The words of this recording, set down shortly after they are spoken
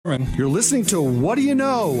You're listening to What Do You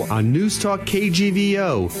Know on News Talk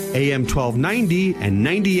KGVO, AM 1290 and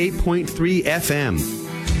 98.3 FM.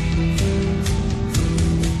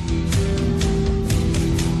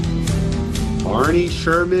 Barney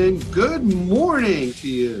Sherman, good morning to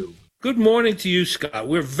you. Good morning to you, Scott.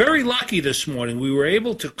 We're very lucky this morning. We were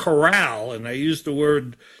able to corral, and I use the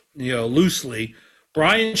word loosely,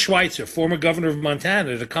 Brian Schweitzer, former governor of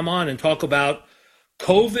Montana, to come on and talk about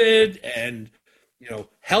COVID and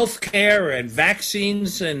healthcare and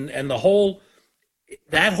vaccines and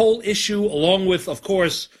that whole issue, along with, of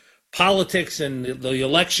course, politics and the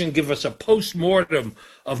election. Give us a post-mortem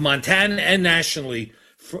of Montana and nationally,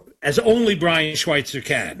 as only Brian Schweitzer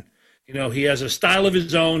can. He has a style of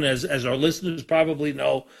his own, as our listeners probably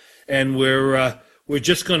know, and we're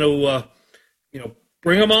just going to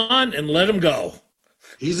bring him on and let him go.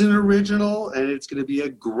 He's an original, and it's going to be a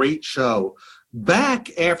great show.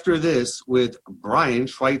 Back after this with Brian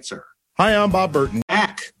Schweitzer. Hi, I'm Bob Burton.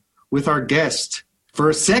 Back with our guest for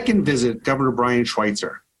a second visit, Governor Brian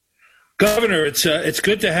Schweitzer. Governor, it's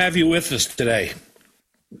good to have you with us today.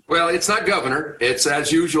 Well, it's not governor. It's, as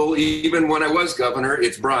usual, even when I was governor,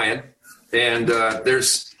 it's Brian. And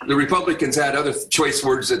the Republicans had other choice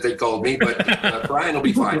words that they called me, but Brian will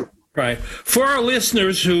be fine. Right. For our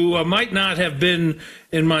listeners who might not have been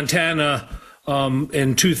in Montana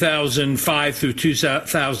in 2005 through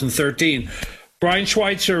 2013, Brian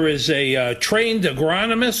Schweitzer is a trained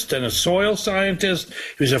agronomist and a soil scientist.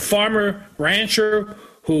 He was a farmer rancher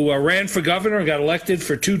who ran for governor and got elected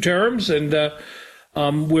for 2 terms. And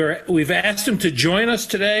we've asked him to join us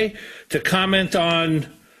today to comment on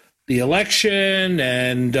the election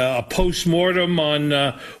and a post-mortem on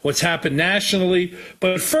what's happened nationally.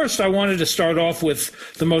 But first, I wanted to start off with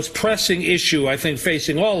the most pressing issue, I think,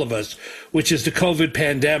 facing all of us, which is the COVID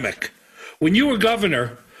pandemic. When you were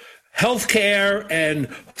governor, healthcare and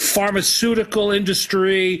pharmaceutical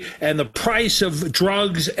industry and the price of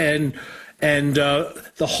drugs and the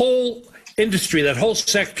whole industry, that whole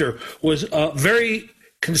sector, was very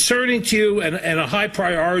concerning to you and a high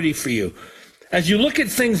priority for you. As you look at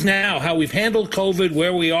things now, how we've handled COVID,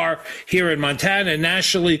 where we are here in Montana and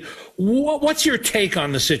nationally, what's your take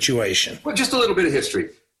on the situation? Well, just a little bit of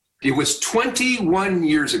history. It was 21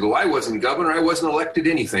 years ago. I wasn't governor. I wasn't elected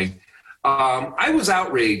anything. I was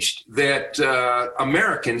outraged that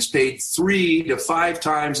Americans paid 3 to 5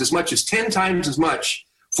 times as much as 10 times as much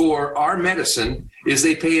for our medicine as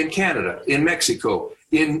they pay in Canada, in Mexico,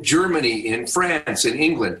 in Germany, in France, in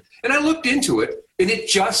England. And I looked into it, and it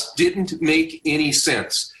just didn't make any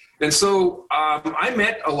sense. And so I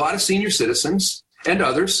met a lot of senior citizens and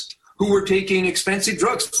others who were taking expensive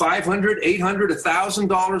drugs, $500, $800,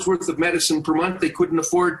 $1,000 worth of medicine per month. They couldn't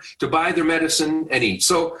afford to buy their medicine and eat.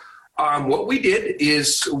 So what we did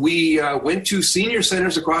is we went to senior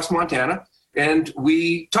centers across Montana, and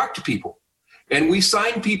we talked to people. And we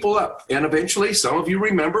signed people up. And eventually, some of you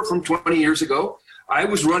remember from 20 years ago, I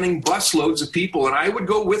was running busloads of people, and I would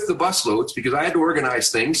go with the busloads because I had to organize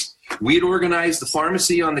things. We'd organize the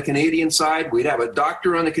pharmacy on the Canadian side. We'd have a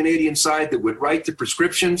doctor on the Canadian side that would write the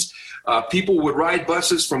prescriptions. People would ride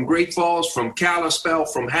buses from Great Falls, from Kalispell,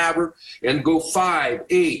 from Havre, and go 5,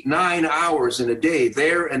 8, 9 hours in a day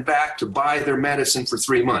there and back to buy their medicine for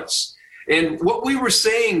 3 months. And what we were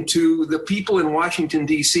saying to the people in Washington,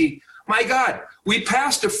 D.C., my God, we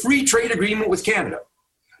passed a free trade agreement with Canada.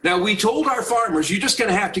 Now, we told our farmers, you're just going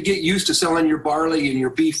to have to get used to selling your barley and your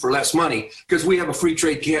beef for less money because we have a free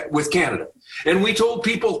trade with Canada. And we told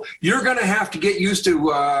people, you're going to have to get used to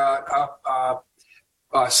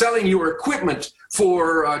selling your equipment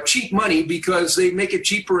for cheap money because they make it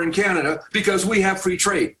cheaper in Canada because we have free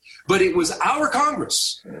trade. But it was our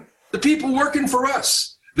Congress, the people working for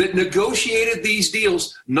us, that negotiated these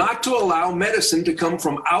deals not to allow medicine to come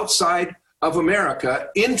from outside of America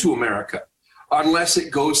into America, unless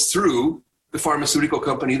it goes through the pharmaceutical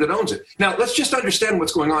company that owns it. Now, let's just understand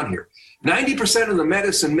what's going on here. 90% of the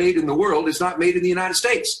medicine made in the world is not made in the United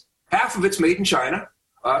States. Half of it's made in China,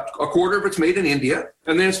 a quarter of it's made in India,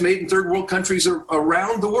 and then it's made in third world countries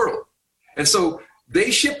around the world. And so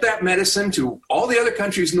they ship that medicine to all the other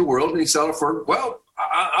countries in the world, and they sell it for, well,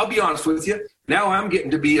 I'll be honest with you, now I'm getting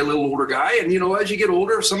to be a little older guy, and, as you get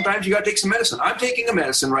older, sometimes you got to take some medicine. I'm taking a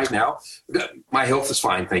medicine right now. My health is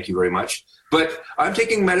fine, thank you very much. But I'm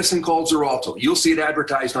taking medicine called Xarelto. You'll see it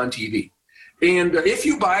advertised on TV. And if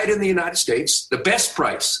you buy it in the United States, the best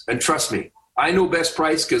price, and trust me, I know best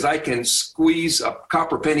price because I can squeeze a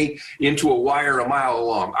copper penny into a wire a mile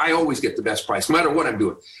long. I always get the best price, no matter what I'm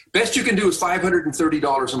doing. Best you can do is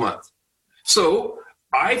 $530 a month. So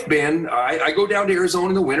I go down to Arizona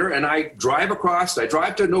in the winter and I drive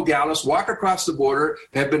to Nogales, walk across the border,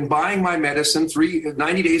 have been buying my medicine,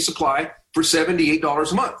 90-day supply for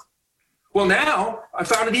 $78 a month. Well, now I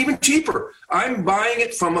found it even cheaper. I'm buying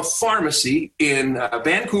it from a pharmacy in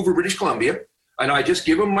Vancouver, British Columbia, and I just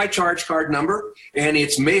give them my charge card number and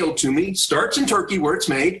it's mailed to me. Starts in Turkey where it's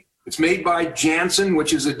made. It's made by Janssen,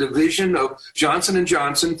 which is a division of Johnson &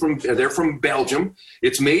 Johnson. They're from Belgium.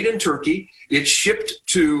 It's made in Turkey. It's shipped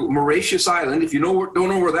to Mauritius Island. If you don't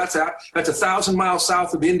know where that's at, that's 1,000 miles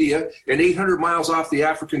south of India and 800 miles off the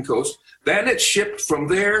African coast. Then it's shipped from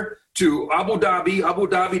there to Abu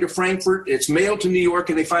Dhabi to Frankfurt. It's mailed to New York,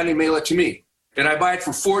 and they finally mail it to me. And I buy it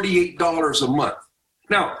for $48 a month.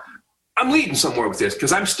 Now, I'm leading somewhere with this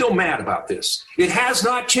because I'm still mad about this. It has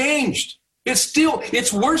not changed.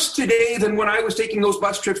 It's worse today than when I was taking those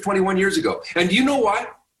bus trips 21 years ago. And do you know why?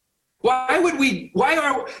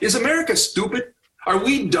 Is America stupid? Are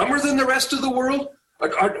we dumber than the rest of the world?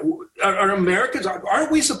 Are Americans, aren't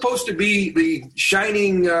we supposed to be the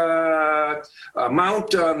shining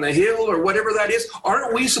mount on the hill or whatever that is?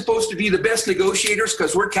 Aren't we supposed to be the best negotiators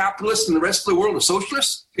because we're capitalists and the rest of the world is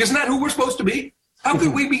socialists? Isn't that who we're supposed to be? How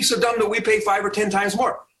could we be so dumb that we pay 5 or 10 times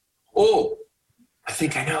more? Oh, I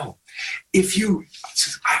think I know. I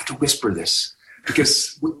have to whisper this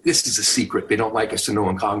because this is a secret they don't like us to know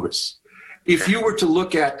in Congress. If you were to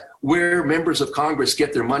look at where members of Congress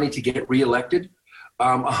get their money to get reelected,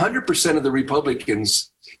 100% of the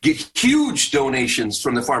Republicans get huge donations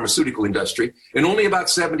from the pharmaceutical industry and only about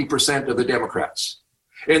 70% of the Democrats.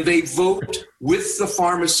 And they vote with the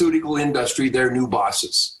pharmaceutical industry, their new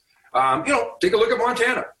bosses. Take a look at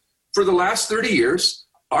Montana. For the last 30 years,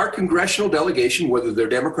 our congressional delegation, whether they're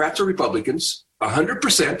Democrats or Republicans,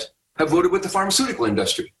 100% have voted with the pharmaceutical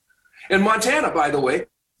industry. And Montana, by the way,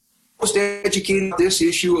 most educated on this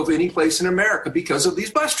issue of any place in America because of these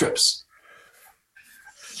bus trips.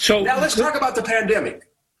 So now let's talk about the pandemic.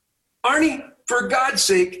 Arnie, for God's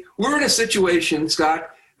sake, we're in a situation,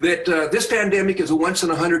 Scott, that this pandemic is a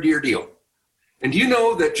once-in-a-100-year deal. And do you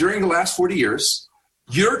know that during the last 40 years,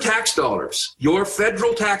 your tax dollars, your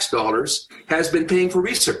federal tax dollars, has been paying for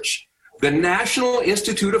research. The National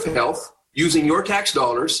Institute of Health, using your tax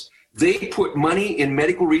dollars, they put money in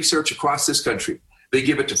medical research across this country. They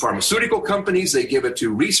give it to pharmaceutical companies, they give it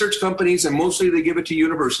to research companies, and mostly they give it to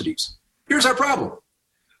universities. Here's our problem.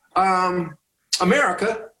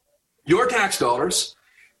 America, your tax dollars,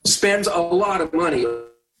 spends a lot of money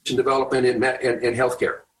in development in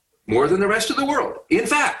healthcare, more than the rest of the world. In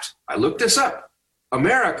fact, I looked this up.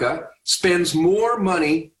 America spends more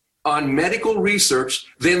money on medical research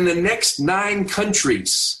than the next 9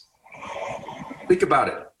 countries. Think about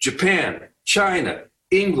it. Japan, China,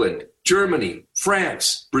 England, Germany,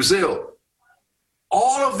 France, Brazil.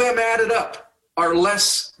 All of them added up are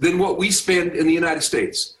less than what we spend in the United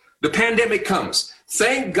States. The pandemic comes.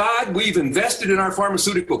 Thank God we've invested in our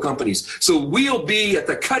pharmaceutical companies. So we'll be at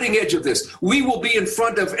the cutting edge of this. We will be in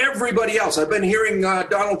front of everybody else. I've been hearing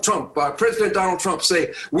President Donald Trump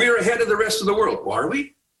say, we're ahead of the rest of the world. Well, are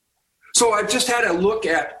we? So I've just had a look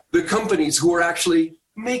at the companies who are actually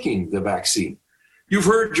making the vaccine. You've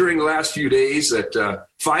heard during the last few days that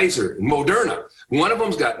Pfizer and Moderna, one of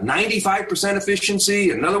them's got 95%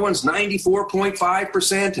 efficiency, another one's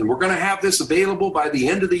 94.5%, and we're going to have this available by the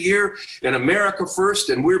end of the year in America first,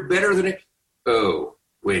 and we're better than it. Oh,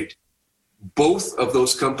 wait. Both of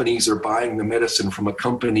those companies are buying the medicine from a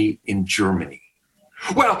company in Germany.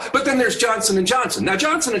 Well, but then there's Johnson & Johnson. Now,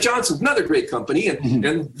 Johnson & Johnson's another great company,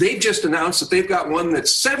 and they've just announced that they've got one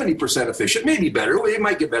that's 70% efficient, maybe better. It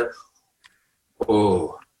might get better.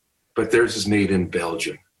 Oh, but theirs is made in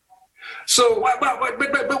Belgium. So, what about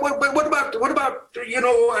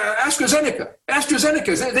AstraZeneca?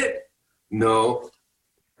 AstraZeneca, no,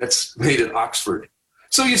 that's made in Oxford.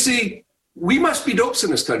 So you see, we must be dopes in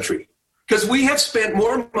this country because we have spent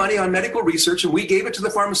more money on medical research and we gave it to the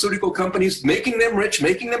pharmaceutical companies, making them rich,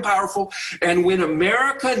 making them powerful. And when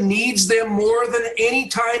America needs them more than any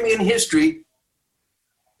time in history,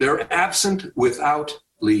 they're absent without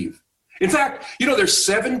leave. In fact, there's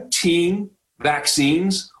 17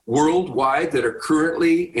 vaccines worldwide that are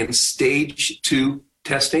currently in stage 2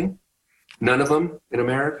 testing. None of them in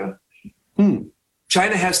America.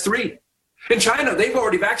 China has 3. In China, they've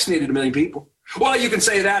already vaccinated 1 million people. Well, you can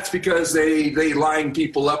say that's because they line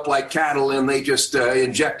people up like cattle and they just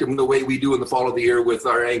inject them the way we do in the fall of the year with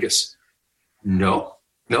our Angus. No,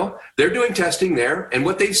 they're doing testing there. And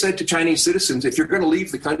what they've said to Chinese citizens, if you're going to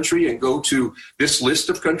leave the country and go to this list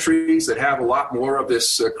of countries that have a lot more of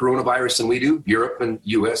this coronavirus than we do, Europe and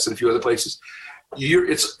US and a few other places,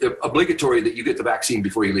 it's obligatory that you get the vaccine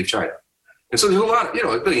before you leave China. And so there's a lot of,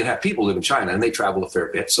 1.5 billion people live in China, and they travel a fair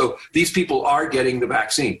bit. So these people are getting the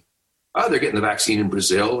vaccine. They're getting the vaccine in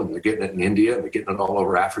Brazil, and they're getting it in India, and they're getting it all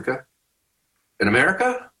over Africa. In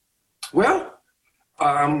America, well,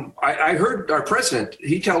 I heard our president,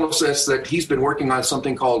 he tells us that he's been working on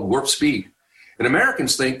something called warp speed. And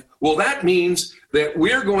Americans think, well, that means that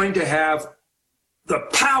we're going to have the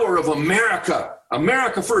power of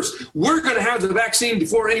America first. We're going to have the vaccine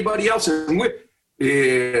before anybody else. And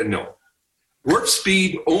no. Warp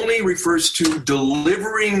speed only refers to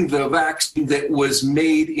delivering the vaccine that was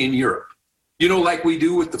made in Europe. Like we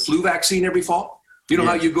do with the flu vaccine every fall.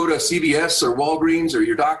 How you go to CVS or Walgreens or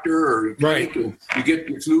your doctor or right, and you get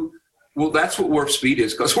your flu? Well, that's what warp speed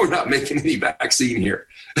is, because we're not making any vaccine here.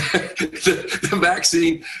 the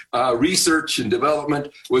vaccine research and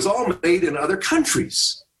development was all made in other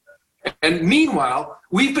countries. And meanwhile,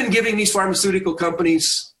 we've been giving these pharmaceutical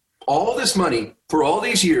companies all this money for all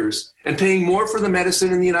these years and paying more for the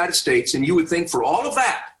medicine in the United States. And you would think for all of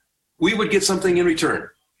that, we would get something in return.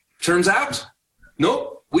 Turns out,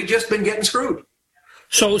 nope, we've just been getting screwed.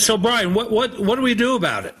 So Brian, what do we do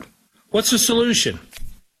about it? What's the solution?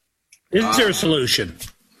 Is there a solution?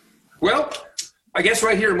 Well, I guess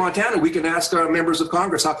right here in Montana, we can ask our members of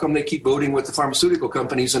Congress how come they keep voting with the pharmaceutical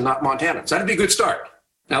companies and not Montanans. That'd be a good start.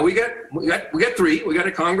 Now we got three. We got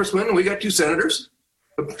a congressman and we got 2 senators.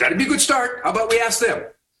 That'd be a good start. How about we ask them?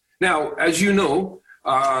 Now, as you know,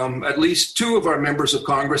 at least 2 of our members of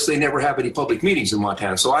Congress, they never have any public meetings in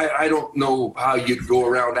Montana. So I don't know how you'd go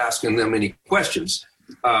around asking them any questions.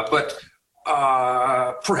 But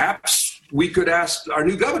perhaps we could ask our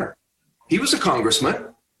new governor. He was a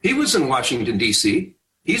congressman. He was in Washington, D.C.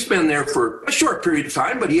 He's been there for a short period of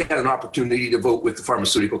time, but he had an opportunity to vote with the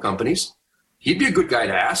pharmaceutical companies. He'd be a good guy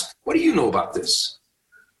to ask. What do you know about this?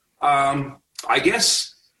 I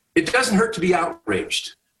guess it doesn't hurt to be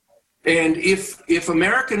outraged. And if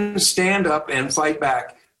Americans stand up and fight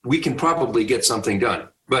back, we can probably get something done.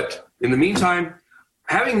 But in the meantime,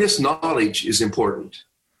 having this knowledge is important.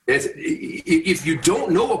 If you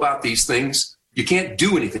don't know about these things, you can't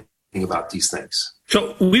do anything about these things.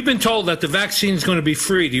 So we've been told that the vaccine is going to be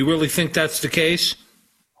free. Do you really think that's the case?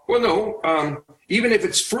 Well, no. Even if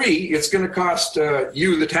it's free, it's going to cost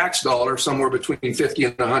you, the tax dollar, somewhere between 50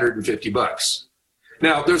 and 150 bucks.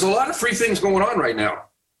 Now, there's a lot of free things going on right now.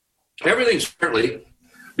 Everything's partly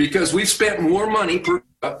because we've spent more money per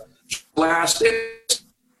last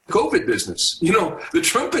COVID business. The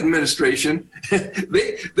Trump administration,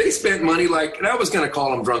 they spent money like, and I was going to call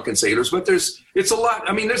them drunken sailors, but it's a lot.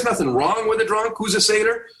 I mean, there's nothing wrong with a drunk who's a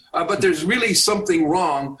sailor, but there's really something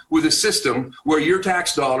wrong with a system where your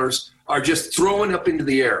tax dollars are just thrown up into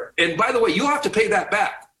the air. And by the way, you'll have to pay that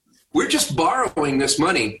back. We're just borrowing this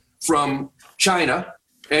money from China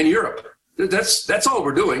and Europe. That's all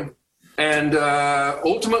we're doing. And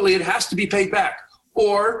ultimately, it has to be paid back.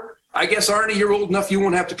 Or, I guess, Arnie, you're old enough, you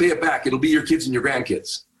won't have to pay it back. It'll be your kids and your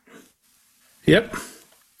grandkids. Yep.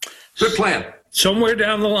 Good plan. Somewhere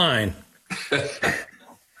down the line.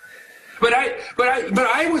 But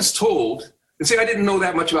I was told, and see, I didn't know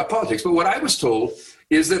that much about politics, but what I was told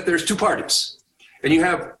is that there's 2 parties. And you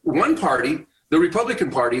have one party, the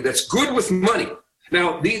Republican Party, that's good with money.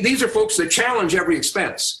 Now, these are folks that challenge every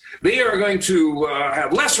expense. They are going to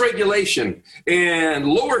have less regulation and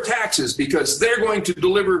lower taxes because they're going to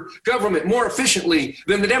deliver government more efficiently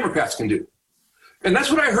than the Democrats can do. And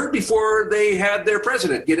that's what I heard before they had their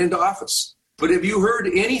president get into office. But have you heard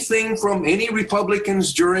anything from any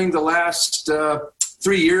Republicans during the last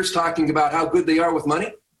 3 years talking about how good they are with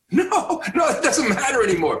money? No, it doesn't matter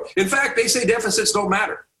anymore. In fact, they say deficits don't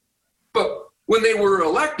matter. But when they were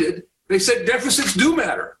elected, they said deficits do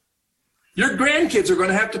matter. Your grandkids are going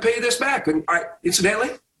to have to pay this back. And incidentally,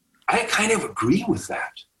 I kind of agree with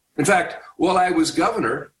that. In fact, while I was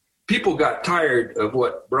governor, people got tired of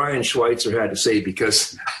what Brian Schweitzer had to say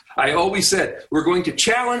because I always said, we're going to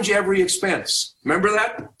challenge every expense. Remember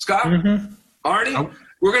that, Scott? Mm-hmm. Arnie?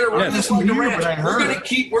 We're going to run this like a ranch.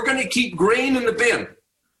 We're going to keep grain in the bin.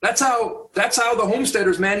 That's how the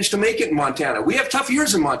homesteaders managed to make it in Montana. We have tough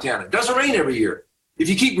years in Montana. It doesn't rain every year. If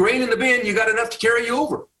you keep grain in the bin, you got enough to carry you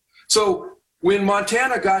over. So when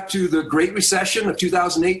Montana got to the Great Recession of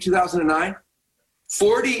 2008, 2009,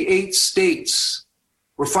 48 states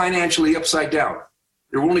were financially upside down.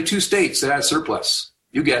 There were only 2 states that had surplus.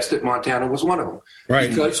 You guessed it, Montana was one of them. Right.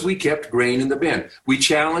 Because we kept grain in the bin. We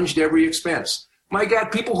challenged every expense. My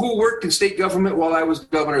God, people who worked in state government while I was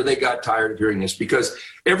governor, they got tired of hearing this because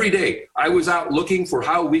every day I was out looking for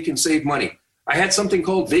how we can save money. I had something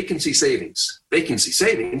called vacancy savings. Vacancy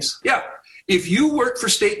savings? Yeah. if you work for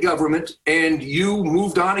state government and you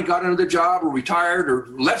moved on and got another job or retired or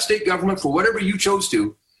left state government for whatever you chose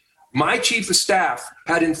to, my chief of staff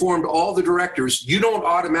had informed all the directors, you don't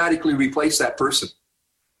automatically replace that person.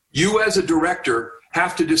 You as a director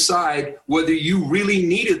have to decide whether you really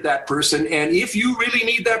needed that person. And if you really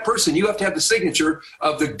need that person, you have to have the signature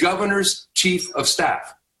of the governor's chief of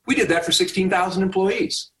staff. We did that for 16,000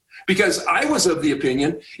 employees because I was of the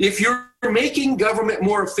opinion, if you're making government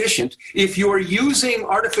more efficient, if you're using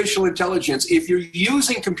artificial intelligence, if you're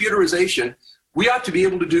using computerization, we ought to be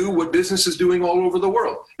able to do what business is doing all over the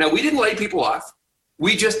world. Now, we didn't lay people off.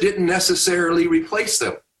 We just didn't necessarily replace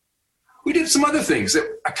them. We did some other things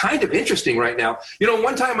that are kind of interesting right now. You know,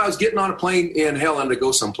 one time I was getting on a plane in Helena to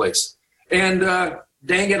go someplace. And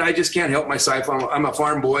dang it, I just can't help myself. I'm a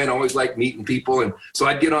farm boy and I always like meeting people. And so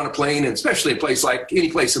I'd get on a plane, and especially a place like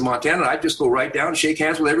any place in Montana, I'd just go right down and shake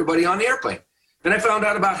hands with everybody on the airplane. And I found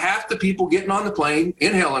out about half the people getting on the plane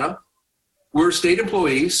in Helena were state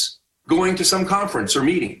employees going to some conference or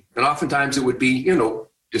meeting. And oftentimes it would be, you know,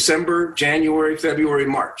 December, January, February,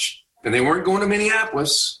 March. And they weren't going to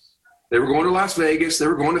Minneapolis. They were going to Las Vegas. They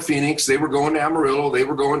were going to Phoenix. They were going to Amarillo. They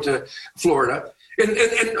were going to Florida.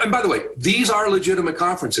 And by the way, these are legitimate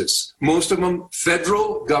conferences. Most of them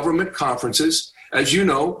federal government conferences. As you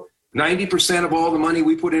know, 90% of all the money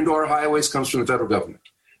we put into our highways comes from the federal government.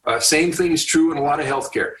 Same thing is true in a lot of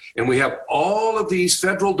healthcare. And we have all of these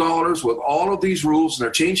federal dollars with all of these rules, and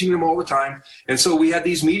they're changing them all the time. And so we had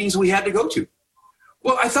these meetings we had to go to.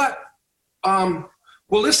 Well, I thought,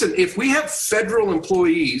 well, listen, if we have federal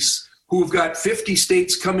employees who've got 50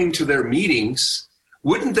 states coming to their meetings,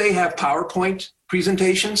 wouldn't they have PowerPoint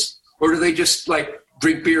presentations? Or do they just like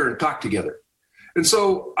drink beer and talk together? And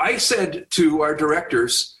so I said to our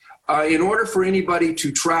directors, in order for anybody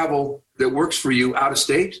to travel that works for you out of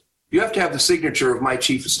state, you have to have the signature of my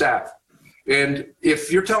chief of staff. And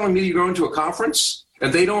if you're telling me you're going to a conference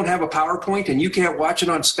and they don't have a PowerPoint and you can't watch it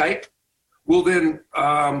on Skype, well, then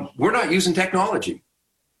we're not using technology.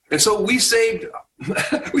 And so we saved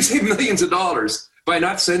millions of dollars by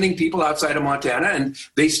not sending people outside of Montana, and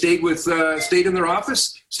they stayed in their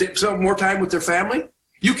office, some more time with their family.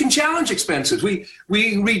 You can challenge expenses. We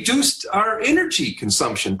reduced our energy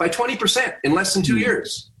consumption by 20% in less than 2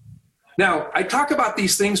 years. Now, I talk about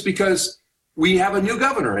these things because we have a new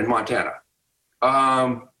governor in Montana,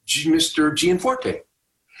 Mr. Gianforte.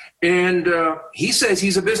 And he says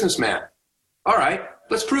he's a businessman. All right,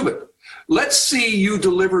 let's prove it. Let's see you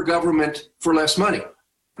deliver government for less money,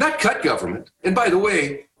 not cut government. And by the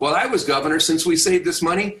way, while I was governor, since we saved this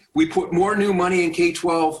money, we put more new money in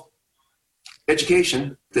K-12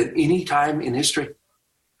 education than any time in history.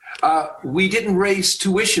 We didn't raise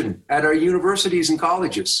tuition at our universities and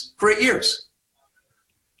colleges for 8 years.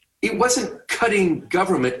 It wasn't cutting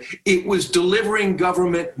government. It was delivering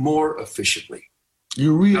government more efficiently.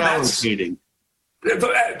 You're reallocating.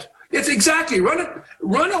 It's exactly, run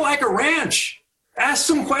it like a ranch. Ask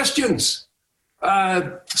some questions.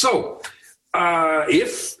 If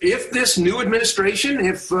this new administration,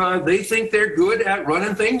 if they think they're good at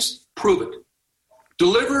running things, prove it.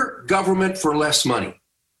 Deliver government for less money.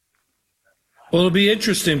 Well, it'll be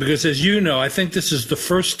interesting because, as you know, I think this is the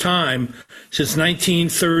first time since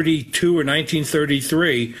 1932 or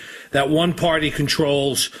 1933 that one party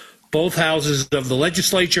controls both houses of the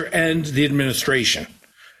legislature and the administration.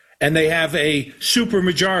 And they have a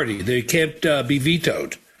supermajority. They can't be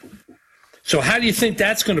vetoed. So how do you think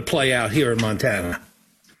that's going to play out here in Montana?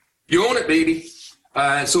 You own it, baby.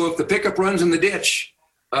 So if the pickup runs in the ditch,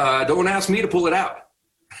 don't ask me to pull it out.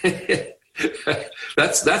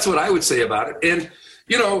 That's what I would say about it. And,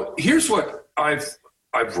 you know, here's what I've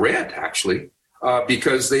read, actually,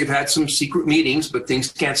 because they've had some secret meetings, but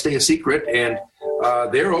things can't stay a secret. And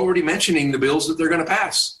they're already mentioning the bills that they're going to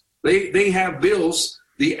pass. They have bills,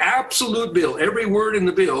 the absolute bill, every word in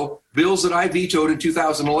the bill, bills that I vetoed in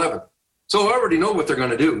 2011. So I already know what they're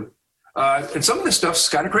going to do. And some of this stuff's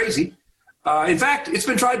kind of crazy. In fact, it's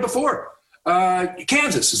been tried before.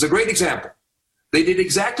 Kansas is a great example. They did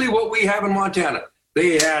exactly what we have in Montana.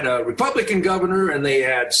 They had a Republican governor, and they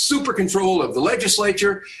had super control of the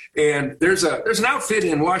legislature. And there's an outfit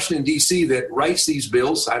in Washington, D.C. that writes these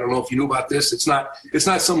bills. I don't know if you knew about this. It's not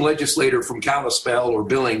some legislator from Kalispell or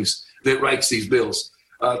Billings that writes these bills.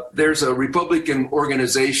 There's a Republican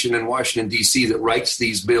organization in Washington, D.C. that writes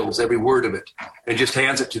these bills, every word of it, and just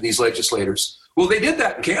hands it to these legislators. Well, they did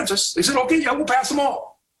that in Kansas. They said, okay, yeah, we'll pass them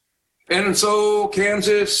all. And so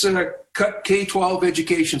Kansas cut K-12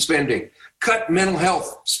 education spending, cut mental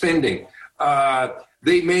health spending.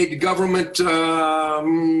 They made government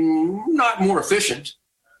not more efficient.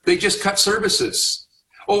 They just cut services.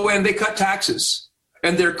 Oh, and they cut taxes,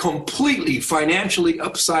 and they're completely financially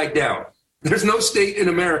upside down. There's no state in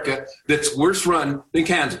America that's worse run than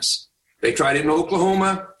Kansas. They tried it in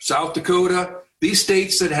Oklahoma, South Dakota. These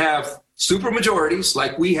states that have supermajorities,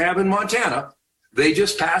 like we have in Montana, they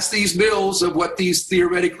just pass these bills of what these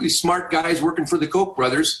theoretically smart guys working for the Koch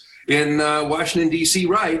brothers in Washington, D.C.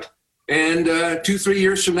 write. And 2-3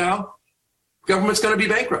 years from now, government's going to be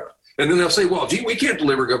bankrupt. And then they'll say, well, gee, we can't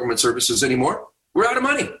deliver government services anymore. We're out of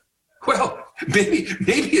money. Well, maybe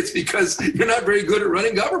it's because you're not very good at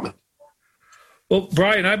running government. Well,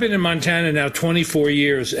 Brian, I've been in Montana now 24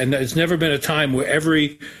 years, and there's never been a time where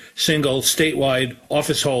every single statewide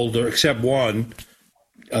office holder, except one,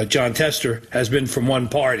 John Tester, has been from one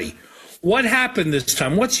party. What happened this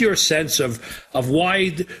time? What's your sense of why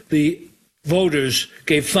the voters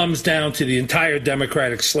gave thumbs down to the entire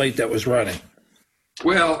Democratic slate that was running?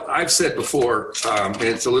 Well, I've said before, and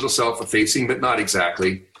it's a little self-effacing, but not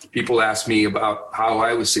exactly. People ask me about how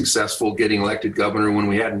I was successful getting elected governor when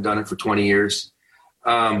we hadn't done it for 20 years.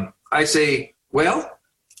 I say, well,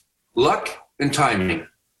 luck and timing.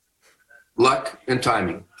 Luck and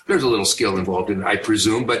timing. There's a little skill involved in it, I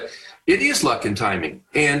presume, but it is luck and timing.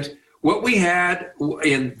 And what we had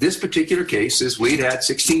in this particular case is we'd had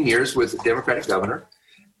 16 years with a Democratic governor,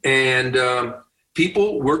 and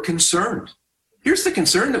people were concerned. Here's the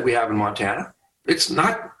concern that we have in Montana. It's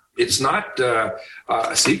not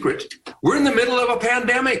a secret. We're in the middle of a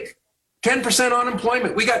pandemic. 10%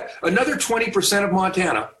 unemployment. We got another 20% of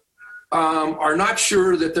Montana are not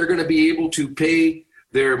sure that they're going to be able to pay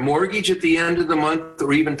their mortgage at the end of the month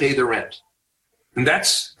or even pay their rent. And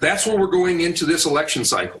that's where we're going into this election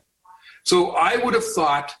cycle. So I would have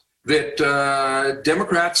thought that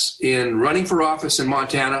Democrats in running for office in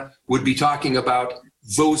Montana would be talking about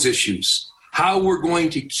those issues, how we're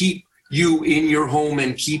going to keep you in your home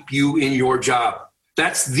and keep you in your job.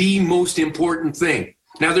 That's the most important thing.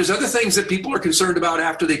 Now, there's other things that people are concerned about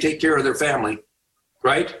after they take care of their family,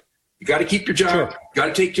 right? You got to keep your job. Sure. You got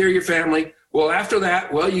to take care of your family. Well, after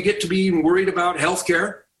that, you get to be worried about health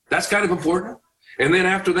care. That's kind of important. And then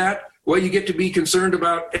after that, you get to be concerned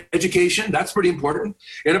about education. That's pretty important.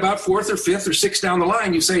 And about 4th or 5th or 6th down the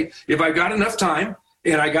line, you say, if I've got enough time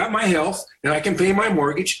and I got my health and I can pay my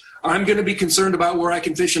mortgage, I'm going to be concerned about where I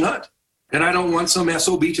can fish and hunt. And I don't want some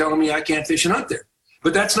SOB telling me I can't fish and hunt there.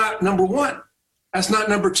 But that's not number one. That's not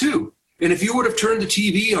number two. And if you would have turned the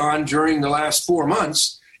TV on during the last 4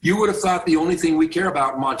 months, you would have thought the only thing we care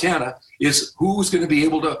about in Montana is who's going to be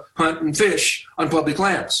able to hunt and fish on public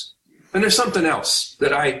lands. And there's something else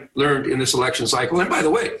that I learned in this election cycle. And by the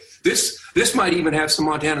way, this might even have some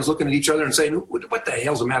Montanans looking at each other and saying, what the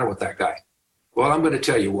hell's the matter with that guy? Well, I'm going to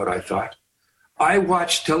tell you what I thought. I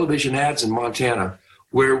watched television ads in Montana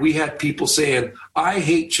where we had people saying, I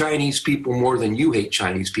hate Chinese people more than you hate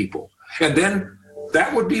Chinese people. And then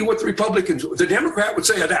that would be what the Democrat would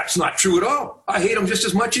say, that's not true at all. I hate them just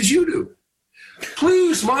as much as you do.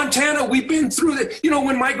 Please, Montana, we've been through that.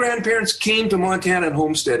 When my grandparents came to Montana and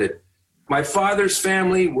homesteaded, my father's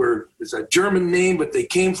family it's a German name, but they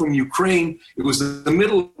came from Ukraine. It was the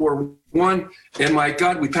middle of World War I. And my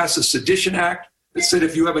God, we passed a Sedition Act that said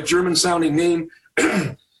if you have a German-sounding name,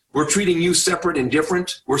 we're treating you separate and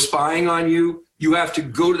different. We're spying on you. You have to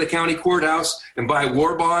go to the county courthouse and buy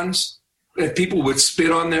war bonds. And people would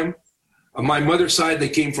spit on them. On my mother's side, they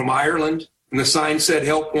came from Ireland, and the sign said,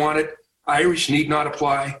 help wanted. Irish need not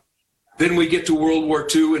apply. Then we get to World War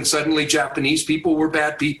II, and suddenly Japanese people were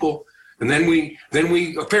bad people. And then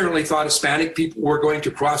we apparently thought Hispanic people were going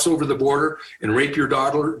to cross over the border and rape your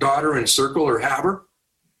daughter and circle or have her.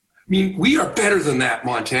 I mean, we are better than that,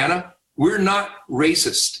 Montana. We're not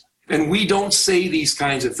racist, and we don't say these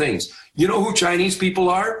kinds of things. You know who Chinese people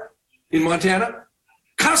are in Montana?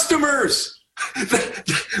 Customers.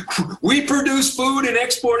 We produce food and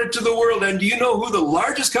export it to the world. And do you know who the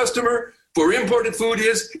largest customer for imported food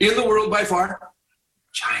is in the world by far?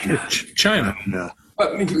 China. China. No.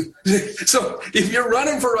 So if you're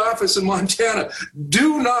running for office in Montana,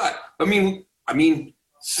 do not,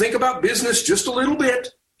 think about business just a little bit.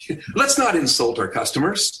 Let's not insult our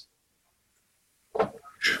customers.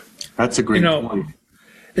 That's a great point.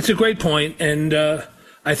 It's a great point. And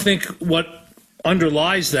I think what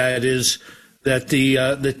underlies that is that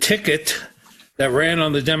the ticket that ran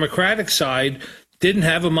on the Democratic side didn't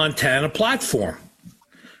have a Montana platform.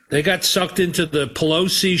 They got sucked into the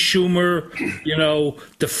Pelosi, Schumer,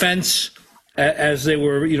 defense as they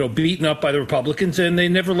were, beaten up by the Republicans, and they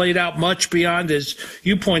never laid out much beyond, as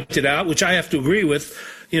you pointed out, which I have to agree with,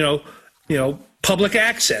 public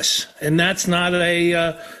access, and that's not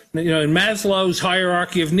in Maslow's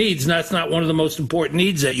hierarchy of needs, that's not one of the most important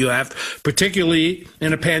needs that you have, particularly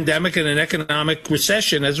in a pandemic and an economic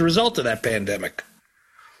recession as a result of that pandemic.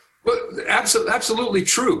 Well, absolutely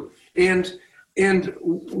true. And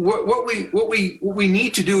what we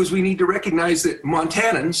need to do is we need to recognize that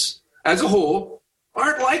Montanans as a whole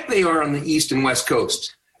aren't like they are on the East and West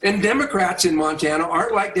Coast. And Democrats in Montana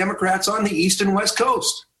aren't like Democrats on the East and West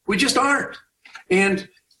Coast. We just aren't. And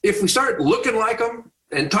if we start looking like them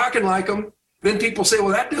and talking like them, then people say, well,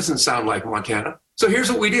 that doesn't sound like Montana. So here's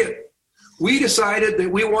what we did. We decided that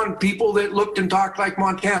we wanted people that looked and talked like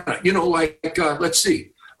Montana, let's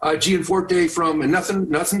see, Gianforte from, and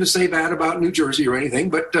nothing to say bad about New Jersey or anything,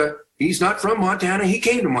 but he's not from Montana. He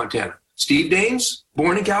came to Montana. Steve Daines,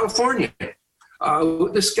 born in California.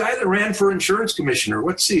 This guy that ran for insurance commissioner,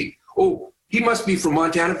 let's see. Oh, he must be from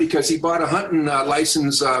Montana because he bought a hunting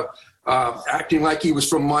license acting like he was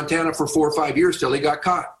from Montana for 4 or 5 years till he got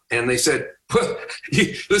caught. And they said,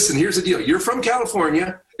 listen, here's the deal. You're from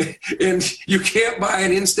California and you can't buy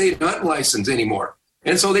an in-state hunting license anymore.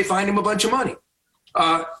 And so they fined him a bunch of money.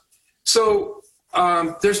 So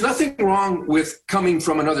there's nothing wrong with coming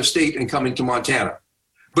from another state and coming to Montana.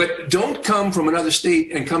 But don't come from another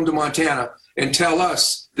state and come to Montana and tell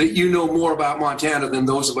us that you know more about Montana than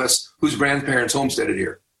those of us whose grandparents homesteaded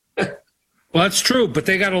here. Well, that's true, but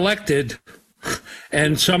they got elected,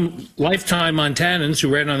 and some lifetime Montanans who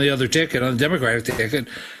ran on the other ticket, on the Democratic ticket,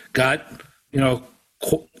 got,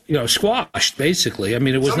 squashed, basically. I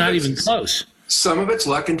mean, it was not even close. Some of it's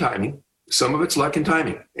luck and timing.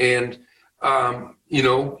 And,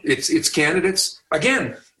 it's candidates.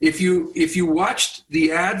 Again, if you watched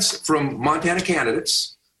the ads from Montana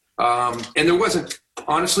candidates, and there wasn't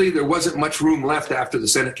much room left after the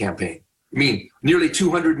Senate campaign. I mean, nearly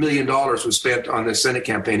 $200 million was spent on the Senate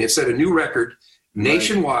campaign. It set a new record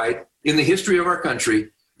nationwide in the history of our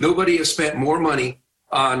country. Nobody has spent more money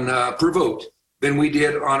on per vote than we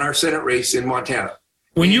did on our Senate race in Montana.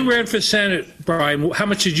 When you ran for Senate, Brian, how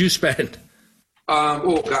much did you spend? I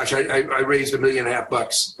raised $1.5 million.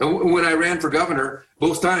 When I ran for governor,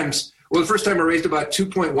 both times, the first time I raised about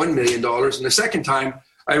 $2.1 million, and the second time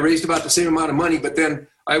I raised about the same amount of money, but then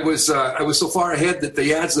I was so far ahead that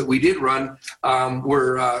the ads that we did run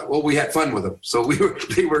we had fun with them. So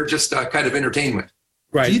they were just kind of entertainment.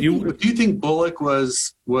 Right. Do you think Bullock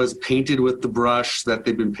was painted with the brush that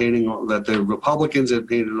they've been painting, that the Republicans have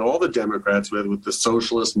painted all the Democrats with the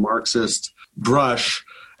socialist Marxist brush?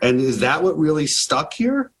 And is that what really stuck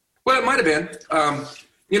here? Well, it might have been.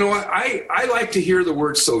 I like to hear the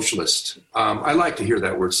word socialist. I like to hear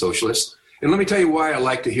that word socialist. And let me tell you why I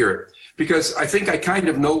like to hear it. Because I think I kind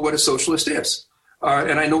of know what a socialist is.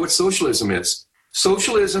 And I know what socialism is.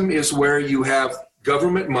 Socialism is where you have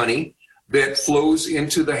government money that flows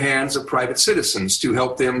into the hands of private citizens to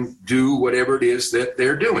help them do whatever it is that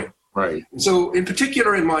they're doing. Right. So in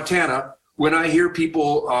particular in Montana, when I hear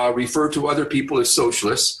people refer to other people as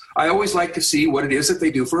socialists, I always like to see what it is that they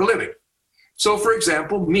do for a living. So for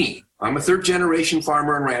example, I'm a third generation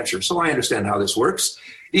farmer and rancher, so I understand how this works.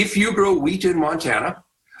 If you grow wheat in Montana,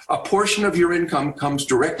 a portion of your income comes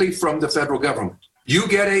directly from the federal government. You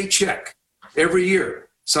get a check every year,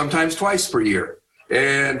 sometimes twice per year.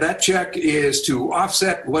 And that check is to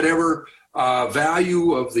offset whatever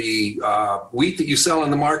value of the wheat that you sell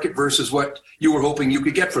in the market versus what you were hoping you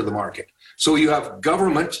could get for the market. So you have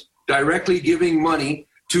government directly giving money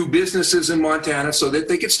to businesses in Montana so that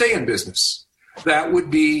they could stay in business. That would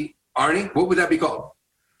be, Arnie, what would that be called?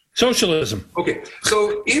 Socialism. Okay,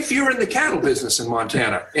 so if you're in the cattle business in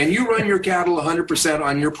Montana and you run your cattle 100%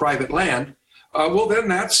 on your private land, then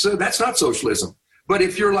that's not socialism. But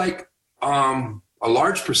if you're like a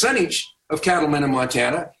large percentage of cattlemen in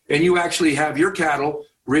Montana and you actually have your cattle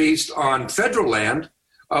raised on federal land,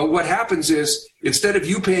 what happens is instead of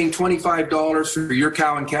you paying $25 for your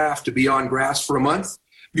cow and calf to be on grass for a month,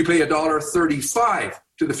 you pay $1.35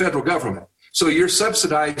 to the federal government. So you're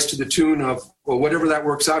subsidized to the tune of, whatever that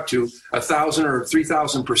works out to, 1,000 or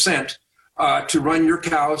 3,000% to run your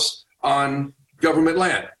cows on government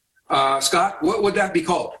land. Scott, what would that be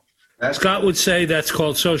called? Scott would say that's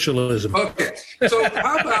called socialism. Okay. So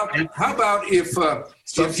how about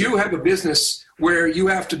if you have a business where you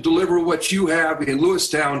have to deliver what you have in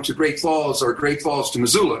Lewistown to Great Falls or Great Falls to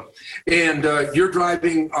Missoula, and you're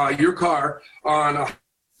driving your car on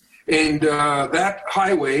that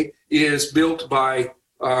highway is built by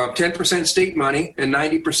 10% state money and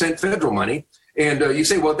 90% federal money. And you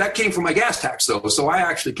say, well, that came from my gas tax, though, so I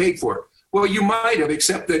actually paid for it. Well, you might have,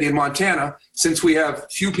 except that in Montana, since we have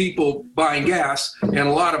few people buying gas and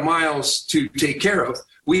a lot of miles to take care of,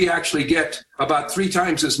 we actually get about 3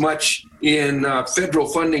 times as much in federal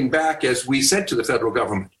funding back as we sent to the federal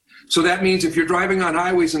government. So that means if you're driving on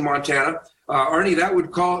highways in Montana, Arnie,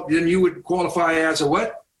 then you would qualify as a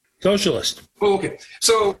what? Socialist. Oh, okay.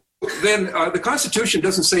 So then the Constitution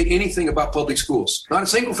doesn't say anything about public schools, not a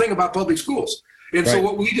single thing about public schools. And so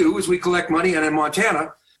what we do is we collect money, and in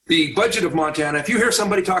Montana, the budget of Montana, if you hear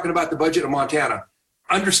somebody talking about the budget of Montana,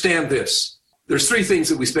 understand this. There's 3 things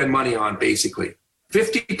that we spend money on, basically.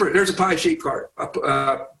 There's a pie-shaped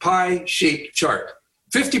chart.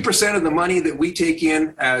 50% of the money that we take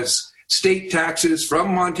in as state taxes from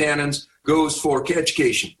Montanans goes for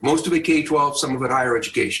education. Most of it K-12, some of it higher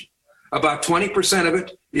education. About 20% of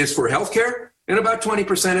it is for healthcare, and about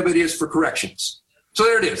 20% of it is for corrections. So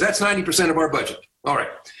there it is. That's 90% of our budget. All right.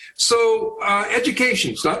 So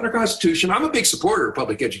education, it's not in our Constitution. I'm a big supporter of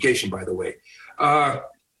public education, by the way.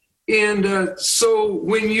 So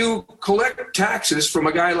when you collect taxes from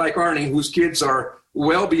a guy like Arnie, whose kids are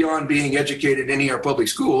well beyond being educated in any of our public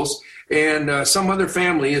schools, and some other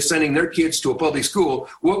family is sending their kids to a public school,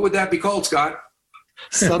 what would that be called, Scott?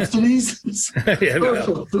 Subsidies? Yeah,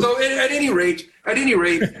 well. So at any rate,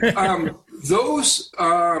 those,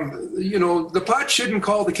 the pot shouldn't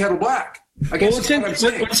call the kettle black. I guess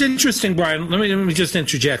what's interesting, Brian, let me just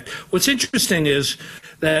interject. What's interesting is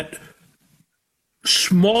that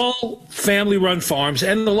small family-run farms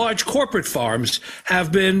and the large corporate farms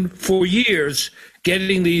have been, for years,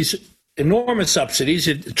 getting these enormous subsidies.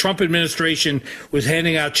 The Trump administration was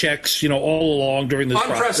handing out checks, all along during this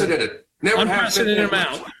unprecedented. process. Never unprecedented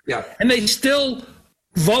amount. Yeah. And they still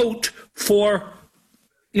vote for,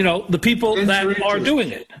 the people that are doing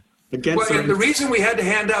it. And the reason we had to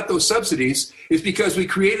hand out those subsidies is because we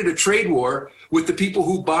created a trade war with the people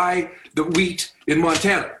who buy the wheat in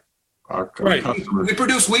Montana. Right. We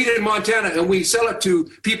produce wheat in Montana and we sell it to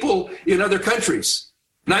people in other countries.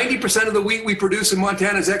 90% of the wheat we produce in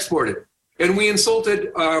Montana is exported. And we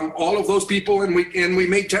insulted all of those people, and we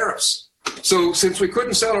made tariffs. So since we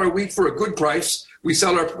couldn't sell our wheat for a good price, we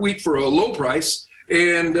sell our wheat for a low price,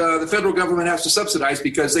 and the federal government has to subsidize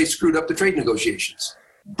because they screwed up the trade negotiations.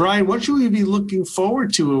 Brian, what should we be looking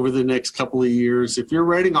forward to over the next couple of years? If you're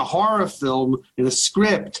writing a horror film in a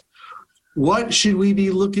script, what should we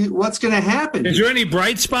be looking? What's going to happen? Is there any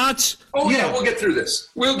bright spots? Oh yeah, we'll get through this.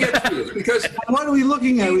 Because what are we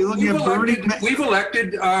looking at? Are we looking at Bernie? We've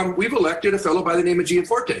elected a fellow by the name of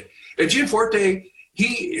Gianforte, and Gianforte,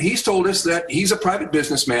 he's told us that he's a private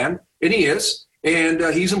businessman, and he is, and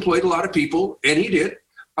he's employed a lot of people, and he did.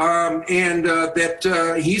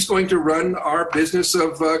 That he's going to run our business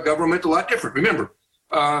of government a lot different. Remember,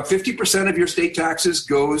 50% of your state taxes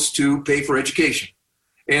goes to pay for education,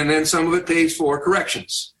 and then some of it pays for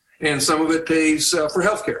corrections, and some of it pays for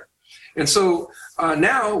healthcare. And so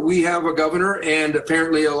now we have a governor and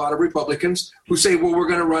apparently a lot of Republicans who say, well, we're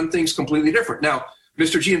going to run things completely different. Now,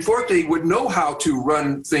 Mr. Gianforte would know how to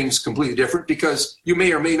run things completely different because you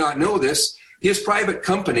may or may not know this. His private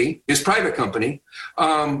company, they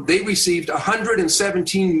received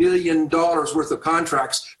 $117 million worth of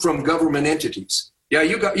contracts from government entities. Yeah,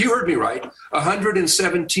 you heard me right.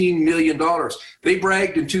 $117 million. They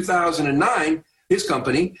bragged in 2009, his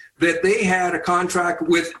company, that they had a contract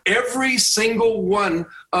with every single one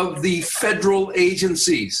of the federal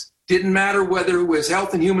agencies. Didn't matter whether it was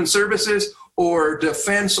Health and Human Services or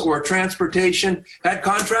Defense or Transportation, had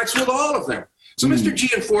contracts with all of them. So Mr.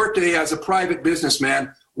 Gianforte, as a private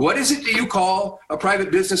businessman, what is it that you call a private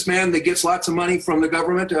businessman that gets lots of money from the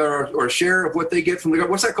government or a share of what they get from the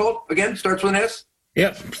government? What's that called? Again, starts with an S?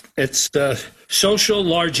 Yep. It's social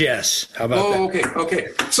largesse. How about that? Okay.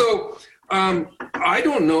 So I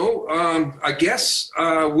don't know. I guess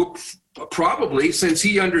probably, since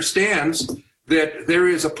he understands that there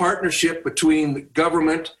is a partnership between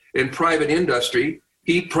government and private industry,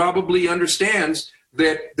 he probably understands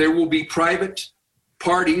that there will be private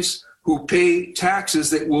parties who pay taxes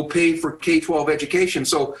that will pay for K-12 education.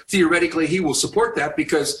 So theoretically, he will support that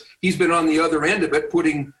because he's been on the other end of it,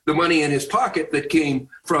 putting the money in his pocket that came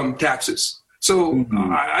from taxes. So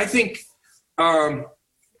I think, I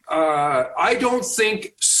don't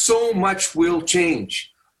think so much will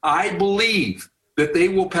change. I believe that they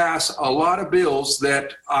will pass a lot of bills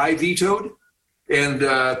that I vetoed and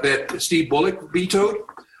that Steve Bullock vetoed.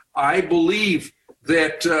 I believe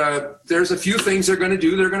that there's a few things they're going to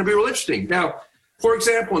do that are going to be real interesting. Now, for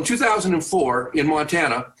example, in 2004 in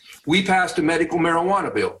Montana, we passed a medical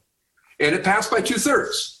marijuana bill, and it passed by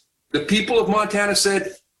 2/3. The people of Montana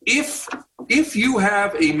said, if you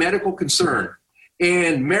have a medical concern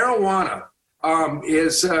and marijuana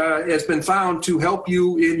has been found to help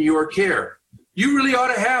you in your care. You really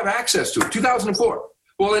ought to have access to it. 2004.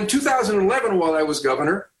 Well, in 2011, while I was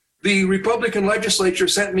governor, the Republican legislature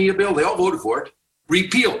sent me a bill. They all voted for it.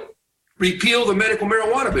 Repeal the medical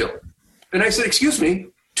marijuana bill. And I said, excuse me,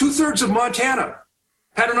 2/3 of Montana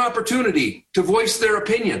had an opportunity to voice their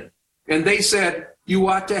opinion. And they said, you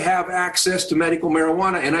ought to have access to medical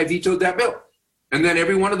marijuana. And I vetoed that bill. And then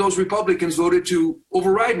every one of those Republicans voted to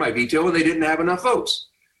override my veto, and they didn't have enough votes.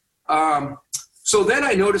 So then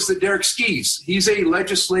I noticed that Derek Skies, he's a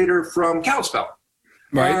legislator from Kalispell.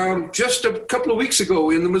 Right. Just a couple of weeks ago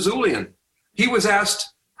in the Missoulian, he was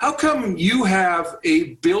asked, how come you have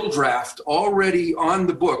a bill draft already on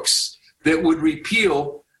the books that would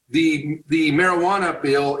repeal the marijuana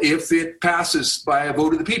bill if it passes by a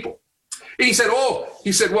vote of the people? And he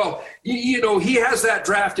said, well, he has that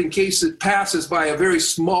draft in case it passes by a very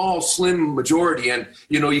small, slim majority. And,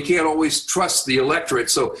 you can't always trust the electorate.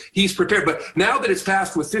 So he's prepared. But now that it's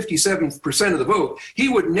passed with 57% of the vote, he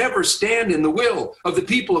would never stand in the will of the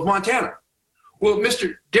people of Montana. Well,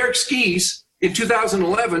 Mr. Derek Skies in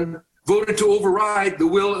 2011 voted to override the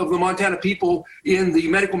will of the Montana people in the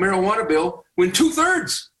medical marijuana bill when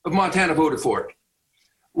 2/3 of Montana voted for it.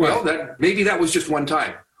 Well, maybe that was just one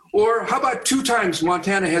time. Or how about 2 times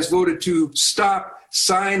Montana has voted to stop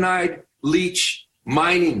cyanide leach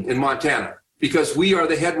mining in Montana because we are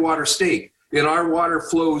the headwater state and our water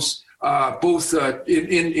flows both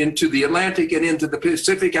into the Atlantic and into the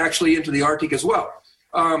Pacific, actually into the Arctic as well.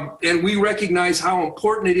 And we recognize how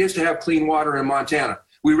important it is to have clean water in Montana.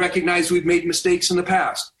 We recognize we've made mistakes in the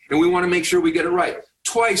past and we want to make sure we get it right.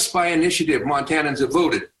 Twice by initiative, Montanans have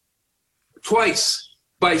voted. Twice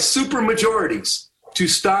by super majorities to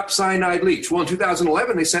stop cyanide leach. Well, in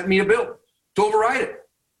 2011, they sent me a bill to override it.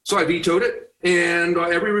 So I vetoed it, and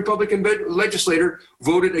every Republican legislator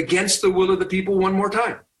voted against the will of the people one more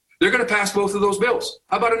time. They're going to pass both of those bills.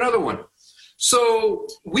 How about another one? So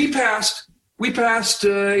we passed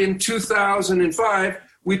in 2005,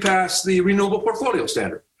 we passed the Renewable Portfolio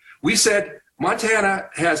Standard. We said Montana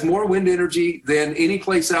has more wind energy than any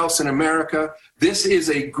place else in America. This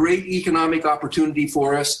is a great economic opportunity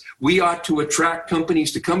for us. We ought to attract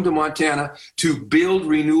companies to come to Montana to build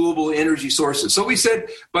renewable energy sources. So we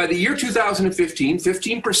said by the year 2015,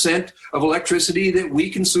 15% of electricity that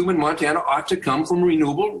we consume in Montana ought to come from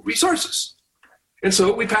renewable resources. And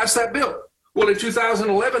so we passed that bill. Well, in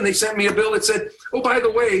 2011, they sent me a bill that said, oh, by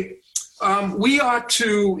the way, we ought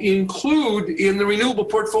to include in the Renewable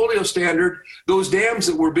Portfolio Standard those dams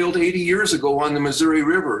that were built 80 years ago on the Missouri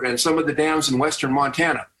River and some of the dams in western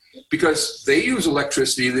Montana because they use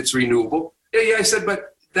electricity that's renewable. Yeah, I said,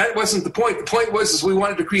 but that wasn't the point. The point was we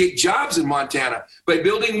wanted to create jobs in Montana by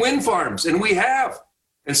building wind farms, and we have.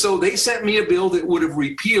 And so they sent me a bill that would have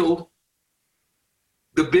repealed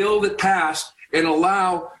the bill that passed and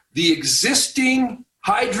allow the existing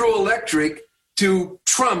hydroelectric to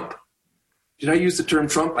trump. Did I use the term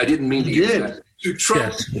Trump? I didn't mean to use that. To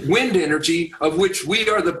trump wind energy, of which we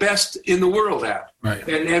are the best in the world at, right.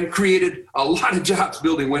 and created a lot of jobs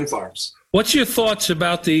building wind farms. What's your thoughts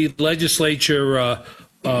about the legislature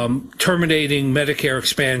terminating Medicare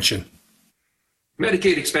expansion?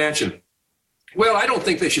 Medicaid expansion. Well, I don't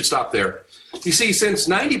think they should stop there. You see, since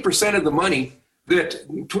 90% of the money that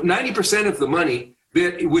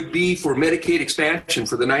it would be for Medicaid expansion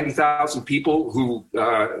for the 90,000 people who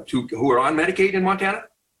are on Medicaid in Montana,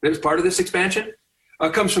 that is part of this expansion,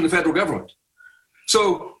 comes from the federal government.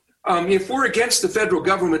 So if we're against the federal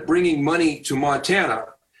government bringing money to Montana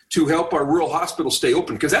to help our rural hospitals stay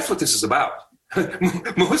open, because that's what this is about.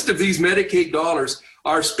 Most of these Medicaid dollars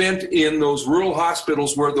are spent in those rural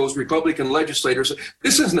hospitals where those Republican legislators,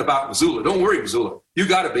 this isn't about Missoula. Don't worry, Missoula. You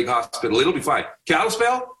got a big hospital. It'll be fine.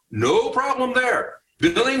 Kalispell, no problem there.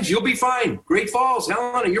 Billings, you'll be fine. Great Falls,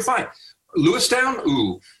 Helena, you're fine. Lewistown,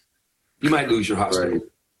 ooh, you might lose your hospital.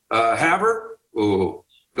 Right. Havre, ooh,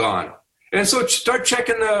 gone. And so start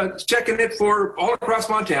checking it for all across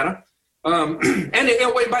Montana.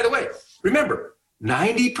 And wait, by the way, remember,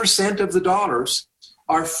 90% of the dollars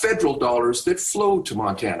are federal dollars that flow to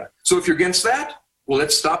Montana. So if you're against that, well,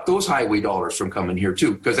 let's stop those highway dollars from coming here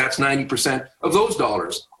too, because that's 90% of those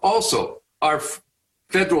dollars also are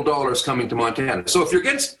federal dollars coming to Montana. So if you're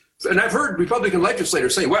against, and I've heard Republican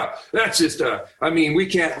legislators say, well, that's just, we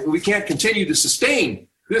can't continue to sustain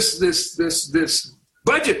this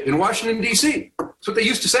budget in Washington, D.C. That's what they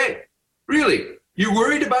used to say. Really? You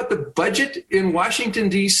worried about the budget in Washington,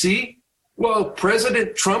 D.C.? Well,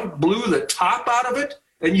 President Trump blew the top out of it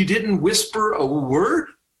and you didn't whisper a word?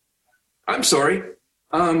 I'm sorry.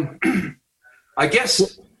 I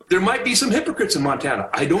guess there might be some hypocrites in Montana.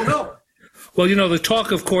 I don't know. Well, the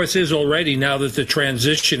talk, of course, is already, now that the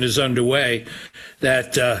transition is underway,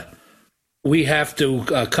 that we have to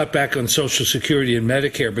cut back on Social Security and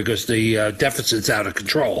Medicare because the deficit's out of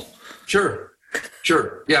control. Sure.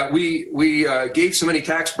 Yeah, we gave so many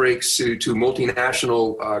tax breaks to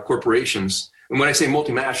multinational corporations. And when I say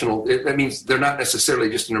multinational, that means they're not necessarily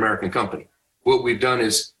just an American company. What we've done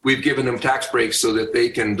is we've given them tax breaks so that they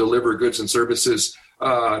can deliver goods and services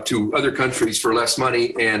to other countries for less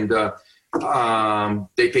money, and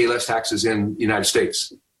they pay less taxes in the United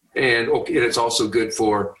States. And it's also good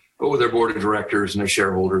for their board of directors and their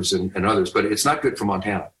shareholders and others, but it's not good for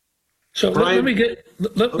Montana. So Brian,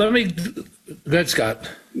 let me get Scott.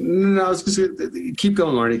 No, I was just gonna, keep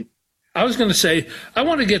going, Arnie. I was going to say, I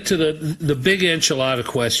want to get to the big enchilada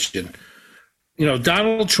question.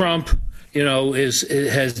 Donald Trump,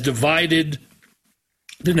 has divided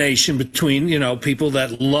the nation between, people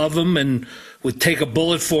that love him and would take a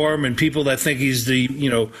bullet for him and people that think he's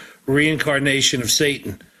the, reincarnation of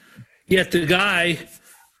Satan. Yet the guy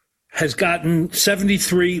has gotten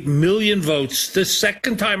 73 million votes this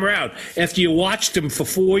second time around after you watched him for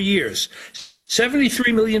 4 years.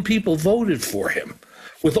 73 million people voted for him.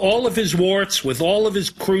 With all of his warts, with all of his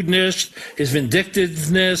crudeness, his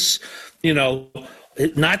vindictiveness,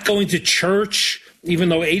 not going to church, even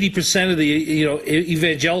though 80% of the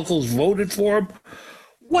evangelicals voted for him.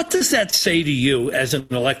 What does that say to you as an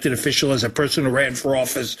elected official, as a person who ran for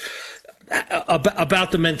office,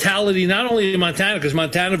 about the mentality, not only in Montana, because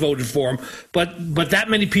Montana voted for him, but that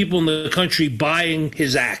many people in the country buying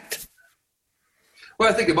his act? Well,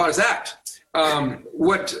 I think about his act.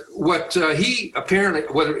 What he apparently,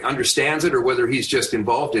 whether he understands it or whether he's just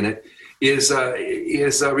involved in it, is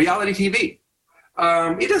reality TV.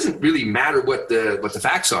 It doesn't really matter what the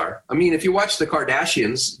facts are. I mean, if you watch the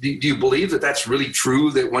Kardashians, do you believe that that's really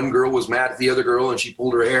true, that one girl was mad at the other girl and she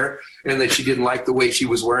pulled her hair and that she didn't like the way she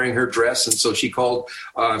was wearing her dress and so she called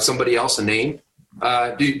somebody else a name?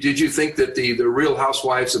 Did you think that the Real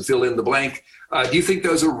Housewives of fill in the blank, do you think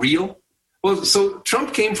those are real? Well, so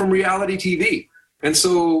Trump came from reality TV. And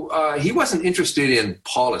so he wasn't interested in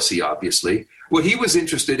policy, obviously. What he was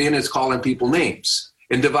interested in is calling people names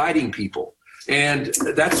and dividing people. And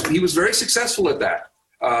he was very successful at that.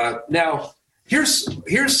 Now,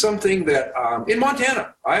 here's something that in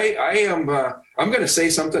Montana, I'm going to say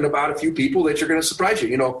something about a few people that you're going to surprise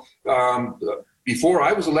you. Before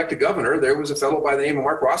I was elected governor, there was a fellow by the name of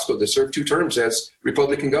Mark Roscoe that served 2 terms as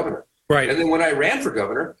Republican governor. Right. And then when I ran for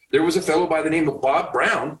governor, there was a fellow by the name of Bob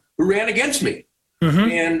Brown who ran against me.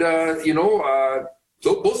 Mm-hmm. And,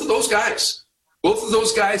 both of those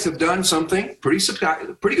guys have done something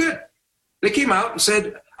pretty good. They came out and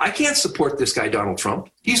said, I can't support this guy, Donald Trump.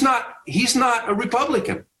 He's not a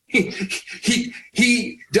Republican.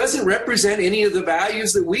 He doesn't represent any of the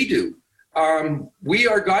values that we do. We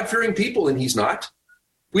are God-fearing people, and he's not.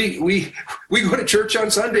 We go to church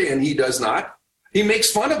on Sunday, and he does not. He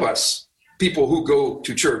makes fun of us, people who go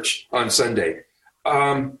to church on Sunday.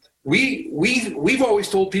 We've always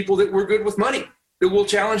told people that we're good with money, that we'll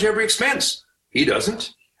challenge every expense. He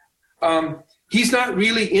doesn't. He's not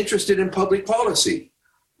really interested in public policy.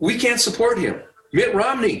 We can't support him. Mitt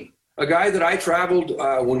Romney, a guy that I traveled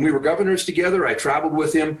when we were governors together, I traveled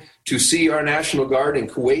with him to see our National Guard in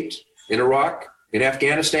Kuwait, in Iraq, in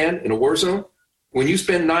Afghanistan, in a war zone. When you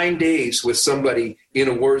spend 9 days with somebody in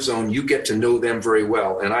a war zone, you get to know them very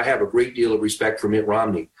well. And I have a great deal of respect for Mitt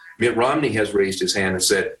Romney. Mitt Romney has raised his hand and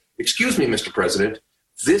said, excuse me, Mr. President,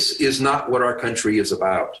 this is not what our country is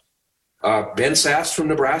about. Ben Sasse from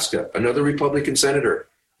Nebraska, another Republican senator,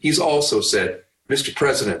 he's also said, Mr.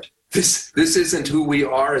 President, this isn't who we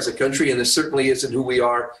are as a country, and this certainly isn't who we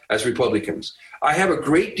are as Republicans. I have a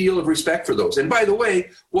great deal of respect for those. And by the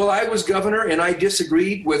way, while I was governor and I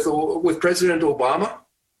disagreed with President Obama,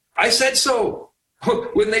 I said so.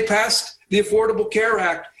 When they passed the Affordable Care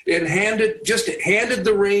Act and handed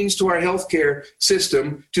the reins to our health care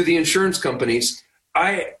system to the insurance companies,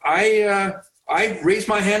 I raised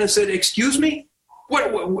my hand and said, excuse me?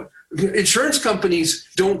 What? Insurance companies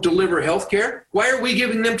don't deliver health care. Why are we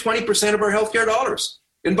giving them 20% of our health care dollars?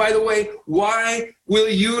 And by the way, why will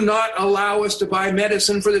you not allow us to buy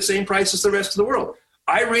medicine for the same price as the rest of the world?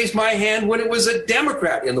 I raised my hand when it was a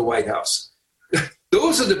Democrat in the White House.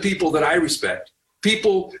 Those are the people that I respect.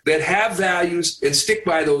 People that have values and stick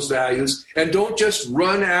by those values and don't just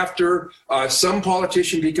run after some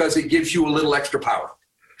politician because it gives you a little extra power.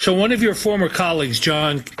 So one of your former colleagues,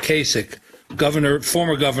 John Kasich,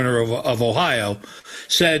 former governor of Ohio,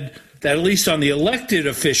 said that at least on the elected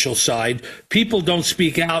official side, people don't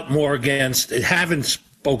speak out more against, haven't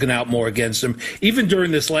spoken out more against him, even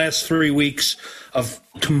during this last 3 weeks of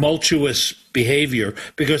tumultuous behavior,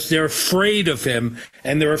 because they're afraid of him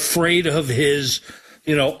and they're afraid of his,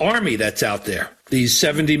 army that's out there. These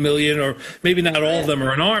 70 million, or maybe not all of them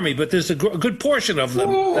are an army, but there's a good portion of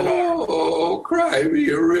them that are. Oh, cry me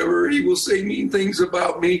a river. He will say mean things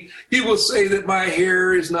about me. He will say that my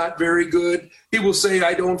hair is not very good. He will say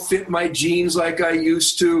I don't fit my jeans like I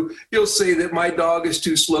used to. He'll say that my dog is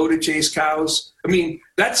too slow to chase cows. I mean,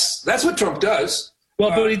 that's what Trump does. Well,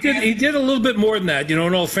 but he did a little bit more than that, in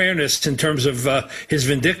all fairness, in terms of his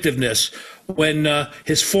vindictiveness. When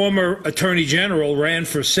his former attorney general ran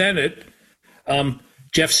for Senate,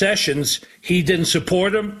 Jeff Sessions, he didn't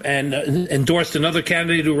support him and endorsed another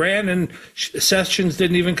candidate who ran, and Sessions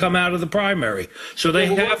didn't even come out of the primary. So they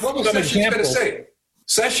have what was some Sessions going to examples. say?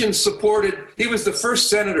 Sessions he was the first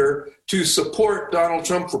senator to support Donald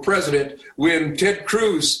Trump for president when Ted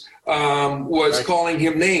Cruz was calling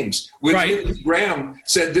him names. When Lindsey Graham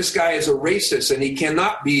said this guy is a racist and he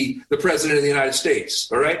cannot be the president of the United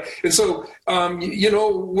States. All right. And so,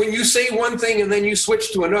 when you say one thing and then you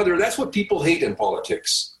switch to another, that's what people hate in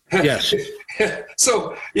politics. Yes.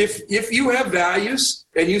 So if you have values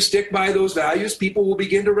and you stick by those values, people will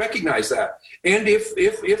begin to recognize that. And if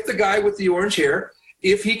the guy with the orange hair,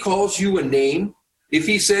 if he calls you a name, if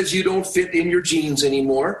he says you don't fit in your jeans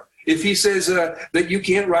anymore, if he says that you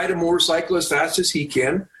can't ride a motorcycle as fast as he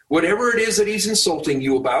can, whatever it is that he's insulting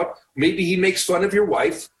you about, maybe he makes fun of your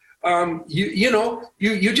wife,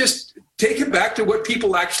 you just take it back to what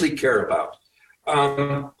people actually care about.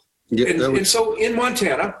 And so in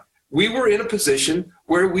Montana, we were in a position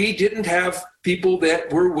where we didn't have people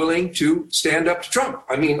that were willing to stand up to Trump.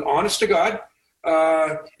 I mean, honest to God,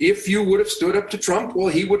 if you would have stood up to Trump, well,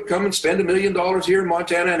 he would come and spend $1 million here in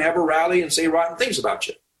Montana and have a rally and say rotten things about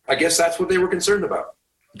you. I guess that's what they were concerned about.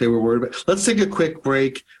 They were worried about. Let's take a quick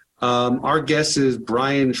break. Our guest is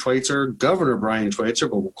Brian Schweitzer, Governor Brian Schweitzer,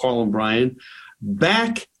 but we'll call him Brian.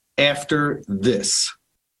 Back after this.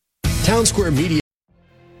 Town Square Media.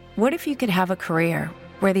 What if you could have a career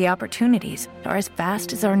where the opportunities are as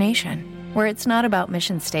vast as our nation, where it's not about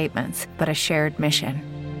mission statements, but a shared mission?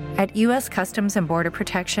 At U.S. Customs and Border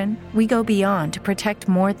Protection, we go beyond to protect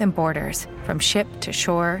more than borders. From ship to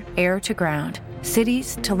shore, air to ground,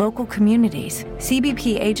 cities to local communities,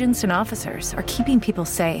 CBP agents and officers are keeping people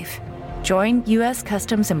safe. Join U.S.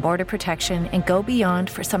 Customs and Border Protection and go beyond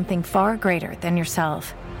for something far greater than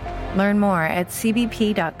yourself. Learn more at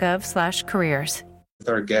cbp.gov/careers. With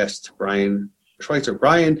our guest, Brian Schweitzer.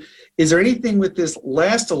 Brian, is there anything with this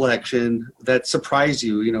last election that surprised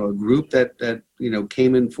you? A group that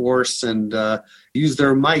came in force and used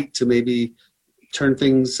their might to maybe turn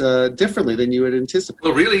things differently than you had anticipated?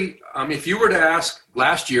 Well, really, if you were to ask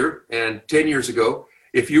last year and 10 years ago,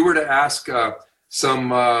 if you were to ask some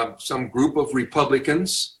group of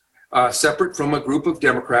Republicans separate from a group of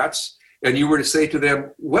Democrats, and you were to say to them,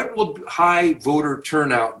 what will high voter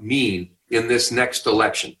turnout mean in this next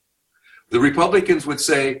election? The Republicans would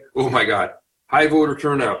say, oh my God, high voter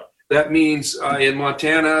turnout. That means in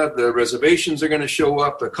Montana, the reservations are going to show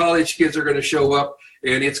up, the college kids are going to show up,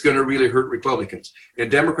 and it's going to really hurt Republicans. And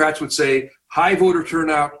Democrats would say, high voter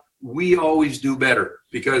turnout, we always do better,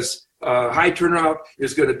 because high turnout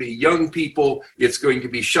is going to be young people, it's going to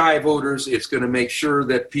be shy voters, it's going to make sure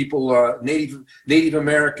that people, Native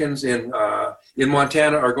Americans in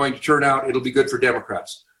Montana are going to turn out, it'll be good for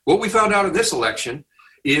Democrats. What we found out in this election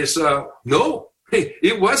is no,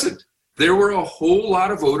 it wasn't. There were a whole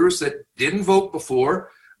lot of voters that didn't vote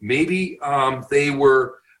before. Maybe they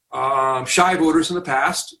were shy voters in the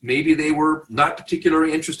past. Maybe they were not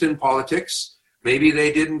particularly interested in politics. Maybe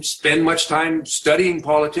they didn't spend much time studying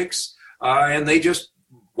politics, and they just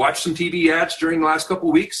watched some TV ads during the last couple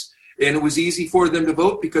of weeks, and it was easy for them to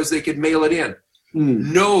vote because they could mail it in.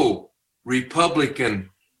 No Republican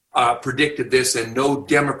predicted this, and no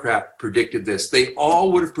Democrat predicted this. They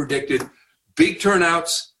all would have predicted big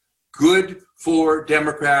turnouts, good for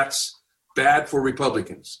Democrats, bad for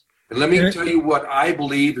Republicans. And let me tell you what I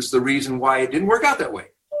believe is the reason why it didn't work out that way.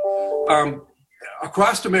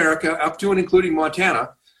 Across America, up to and including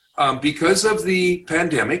Montana, because of the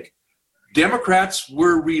pandemic, Democrats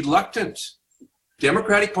were reluctant.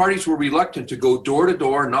 Democratic parties were reluctant to go door to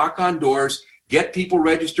door, knock on doors, get people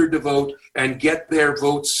registered to vote, and get their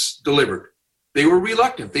votes delivered. They were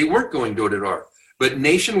reluctant. They weren't going door to door. But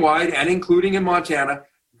nationwide, and including in Montana,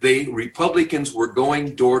 Republicans were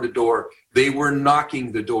going door to door. They were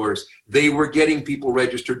knocking the doors. They were getting people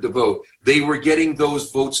registered to vote. They were getting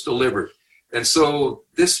those votes delivered. And so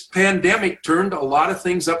this pandemic turned a lot of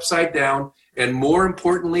things upside down. And more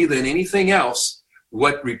importantly than anything else,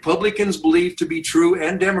 what Republicans believe to be true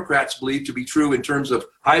and Democrats believe to be true in terms of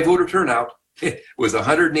high voter turnout was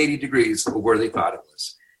 180 degrees of where they thought it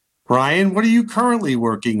was. Brian, what are you currently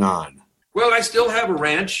working on? Well, I still have a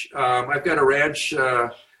ranch. I've got a ranch.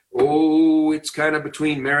 It's kind of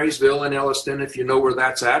between Marysville and Elliston, if you know where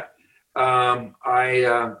that's at. I'm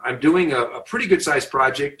doing a pretty good-sized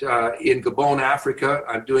project in Gabon, Africa.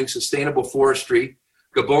 I'm doing sustainable forestry.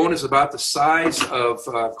 Gabon is about the size of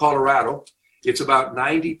Colorado. It's about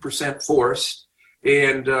 90% forest,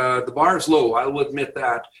 and the bar is low, I will admit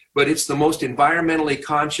that, but it's the most environmentally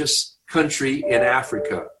conscious country in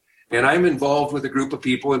Africa. And I'm involved with a group of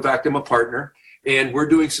people. In fact, I'm a partner, and we're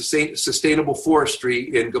doing sustainable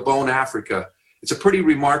forestry in Gabon, Africa. It's a pretty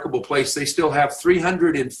remarkable place. They still have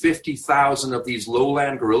 350,000 of these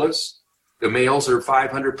lowland gorillas. The males are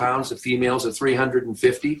 500 pounds, the females are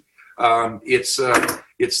 350.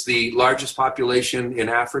 It's the largest population in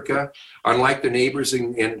Africa. Unlike the neighbors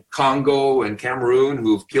in Congo and Cameroon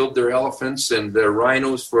who've killed their elephants and their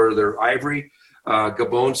rhinos for their ivory,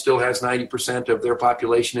 Gabon still has 90% of their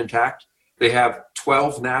population intact. They have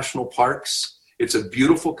 12 national parks. It's a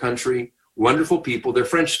beautiful country, wonderful people. They're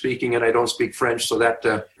French speaking, and I don't speak French, so that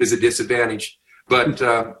is a disadvantage. But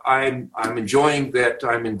I'm enjoying that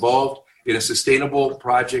I'm involved in a sustainable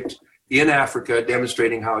project in Africa,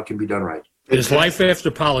 demonstrating how it can be done right. There's life after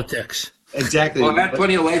politics. Exactly. Well, I've had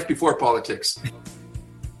plenty of life before politics.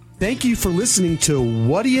 Thank you for listening to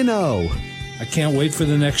What Do You Know? I can't wait for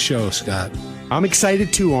the next show, Scott. I'm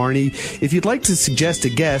excited too, Arnie. If you'd like to suggest a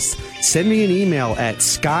guest, send me an email at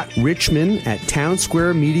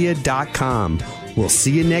scottrichmond@townsquaremedia.com. We'll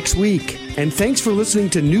see you next week. And thanks for listening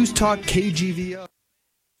to News Talk KGVO.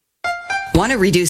 Want to reduce